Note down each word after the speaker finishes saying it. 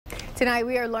Tonight,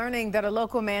 we are learning that a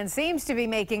local man seems to be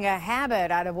making a habit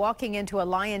out of walking into a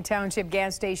Lyon Township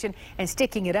gas station and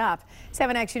sticking it up.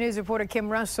 7 Action News reporter Kim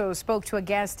Russell spoke to a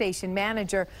gas station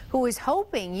manager who is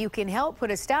hoping you can help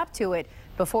put a stop to it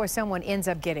before someone ends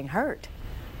up getting hurt.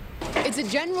 It's a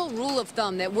general rule of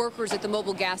thumb that workers at the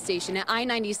mobile gas station at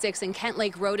I-96 and Kent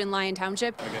Lake Road in Lyon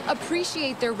Township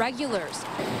appreciate their regulars.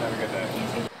 Have a good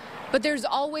day. But there's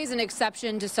always an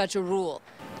exception to such a rule.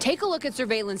 Take a look at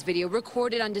surveillance video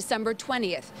recorded on December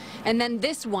 20th, and then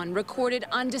this one recorded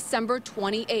on December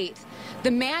 28th.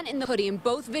 The man in the hoodie in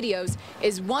both videos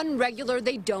is one regular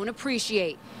they don't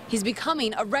appreciate. He's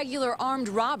becoming a regular armed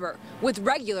robber with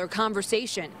regular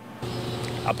conversation.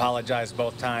 Apologized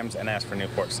both times and asked for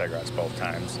Newport cigarettes both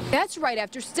times. That's right.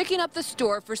 After sticking up the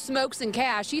store for smokes and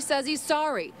cash, he says he's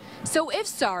sorry. So if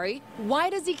sorry, why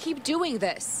does he keep doing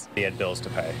this? He had bills to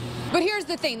pay. But here's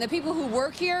the thing. The people who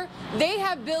work here, they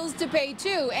have bills to pay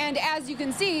too. And as you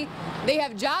can see, they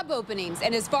have job openings.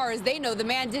 And as far as they know, the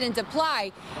man didn't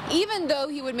apply, even though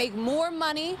he would make more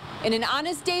money in an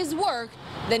honest day's work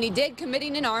than he did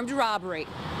committing an armed robbery.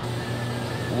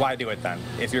 Why do it then?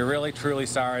 If you're really, truly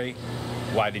sorry,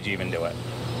 why did you even do it?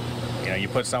 You know, you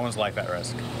put someone's life at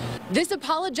risk. This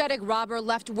apologetic robber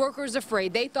left workers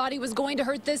afraid. They thought he was going to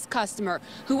hurt this customer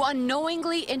who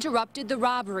unknowingly interrupted the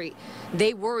robbery.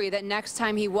 They worry that next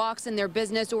time he walks in their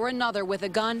business or another with a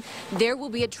gun, there will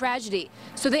be a tragedy.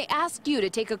 So they ask you to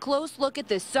take a close look at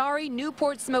this sorry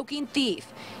Newport smoking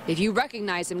thief. If you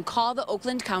recognize him, call the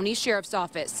Oakland County Sheriff's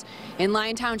Office. In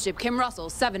Lyon Township, Kim Russell,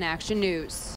 7 Action News.